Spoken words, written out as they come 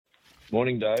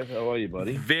Morning, Dave. How are you,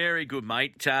 buddy? Very good,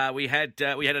 mate. We had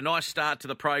a nice start to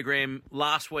the program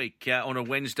last week on a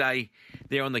Wednesday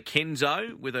there on the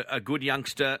Kenzo with a good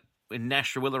youngster in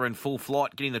Nash Rawiller in full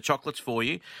flight getting the chocolates for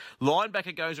you.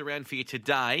 Linebacker goes around for you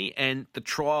today, and the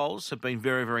trials have been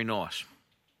very, very nice.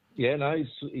 Yeah, no,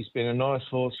 he's been a nice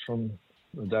horse from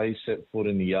the day he set foot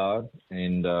in the yard,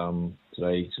 and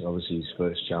today's obviously his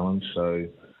first challenge, so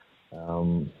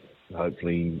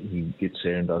hopefully he gets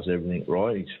there and does everything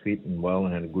right. He's fit and well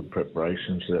and had a good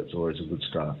preparation, so that's always a good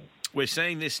start. We're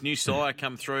seeing this new sire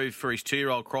come through for his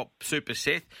 2-year-old crop, Super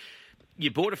Seth.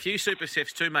 You bought a few Super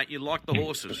Seths too, mate. You like the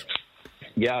horses.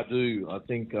 Yeah, I do. I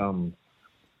think,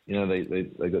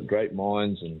 they got great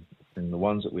minds, and the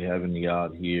ones that we have in the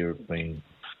yard here have been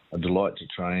a delight to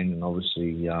train, and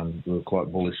obviously we were quite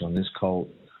bullish on this colt,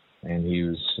 and he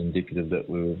was indicative that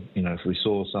we were, if we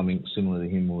saw something similar to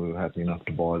him, we were happy enough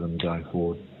to buy them going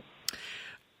forward.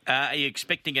 Are you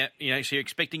expecting so you're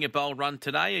expecting a bold run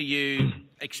today? Are you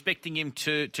expecting him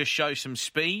to show some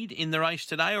speed in the race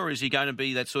today, or is he going to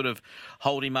be that sort of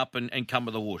hold him up and come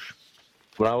with a whoosh?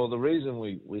 Well, the reason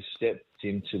we stepped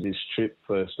into this trip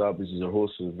first up is he's a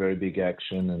horse with very big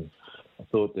action, and I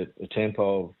thought that a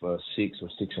tempo of 6 or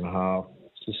 6.5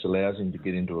 just allows him to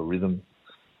get into a rhythm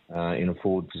in a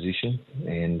forward position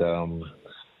and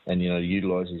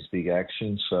utilise his big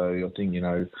action. So I think,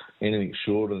 anything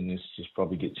shorter than this just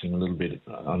probably gets him a little bit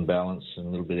unbalanced and a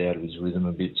little bit out of his rhythm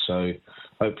a bit. So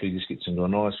hopefully this gets into a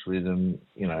nice rhythm,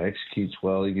 executes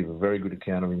well. He gives a very good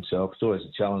account of himself. It's always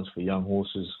a challenge for young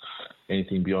horses,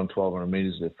 anything beyond 1,200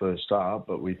 metres their first start,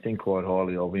 but we think quite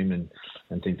highly of him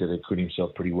and think that he acquitted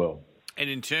himself pretty well. And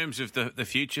in terms of the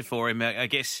future for him, I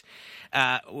guess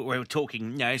we're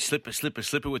talking,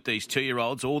 slipper with these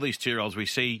 2-year-olds. All these 2-year-olds we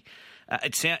see,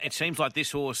 it seems like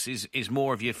this horse is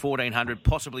more of your 1,400,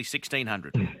 possibly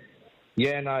 1,600.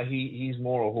 Yeah, no, he's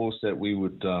more a horse that we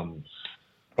would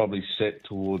probably set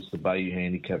towards the Bayou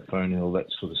Handicap, Phone Hill, that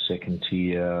sort of second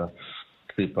tier,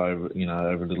 clip over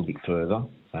a little bit further.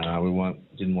 We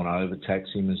didn't want to overtax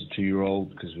him as a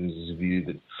 2-year-old because there was a view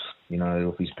that,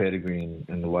 of his pedigree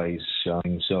and the way he's showing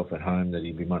himself at home, that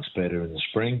he'd be much better in the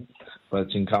spring. But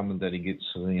it's incumbent that he gets,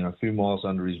 a few miles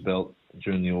under his belt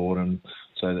during the autumn,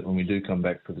 so that when we do come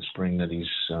back for the spring, that he's,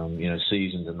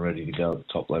 seasoned and ready to go at the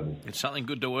top level. It's something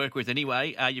good to work with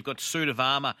anyway. You've got Suit of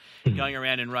Armour going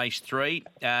around in race 3.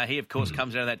 He, of course,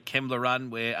 comes out of that Kembla run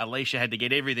where Alicia had to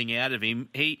get everything out of him.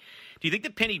 Do you think the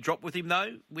penny dropped with him,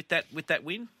 though, with that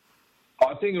win?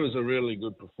 I think it was a really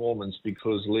good performance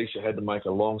because Alicia had to make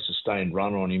a long, sustained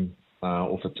run on him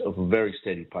off a very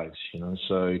steady pace,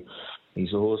 So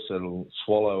he's a horse that'll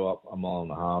swallow up 1.5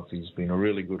 miles. He's been a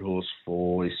really good horse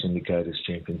for his Syndicators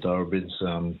Champion Thoroughbreds.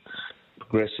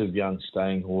 Progressive, young,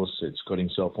 staying horse that's got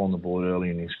himself on the board early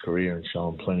in his career and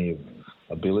shown plenty of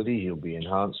ability. He'll be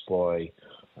enhanced by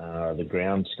the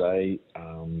ground stay.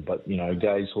 But,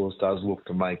 Gay's horse does look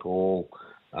to make all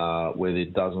where there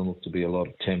doesn't look to be a lot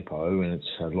of tempo, and it's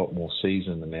a lot more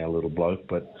seasoned than our little bloke.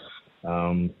 But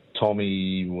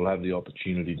Tommy will have the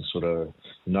opportunity to sort of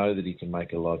know that he can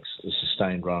make a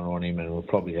sustained run on him, and we'll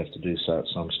probably have to do so at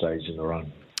some stage in the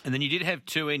run. And then you did have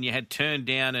 2 in. You had Turn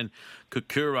Down and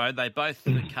Kukuro. They both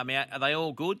come out. Are they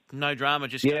all good? No drama?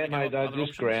 Just yeah, mate, they're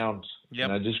just ground.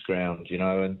 Yep. Just ground,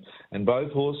 and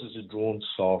both horses are drawn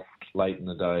soft late in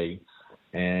the day.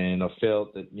 And I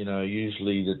felt that,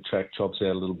 usually the track chops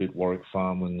out a little bit Warwick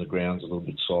Farm when the ground's a little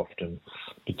bit soft, and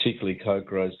particularly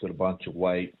Kokoro's got a bunch of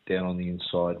weight down on the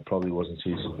inside. It probably wasn't to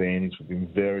his advantage. We've been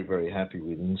very, very happy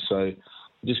with him. So I'm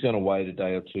just going to wait a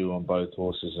day or two on both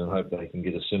horses and hope they can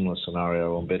get a similar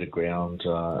scenario on better ground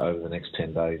over the next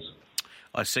 10 days.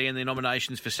 I see in the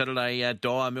nominations for Saturday,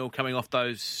 Dyer Mill coming off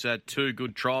those 2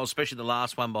 good trials, especially the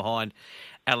last one behind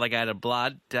Alligator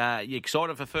Blood. You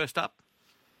excited for first up?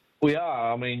 We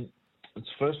are. I mean, it's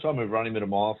the first time we've run him at a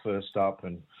mile first up,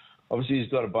 and obviously he's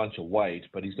got a bunch of weight,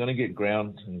 but he's going to get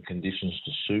ground and conditions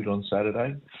to suit on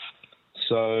Saturday.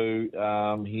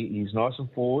 So he's nice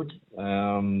and forward.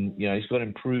 He's got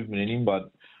improvement in him, but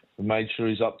we made sure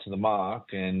he's up to the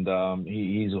mark, and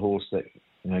he's a horse that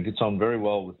gets on very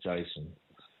well with Jason.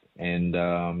 And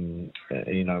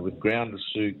with ground to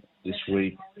suit this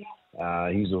week,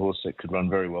 he's a horse that could run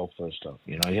very well first up.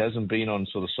 He hasn't been on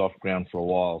sort of soft ground for a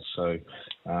while, so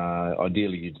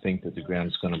ideally you'd think that the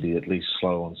ground's going to be at least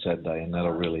slow on Saturday, and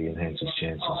that'll really enhance his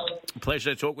chances.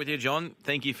 Pleasure to talk with you, John.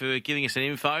 Thank you for giving us an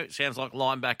info. Sounds like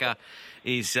linebacker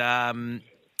is going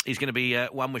to be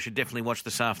one we should definitely watch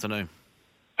this afternoon.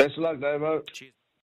 Best of luck, Davo. Cheers.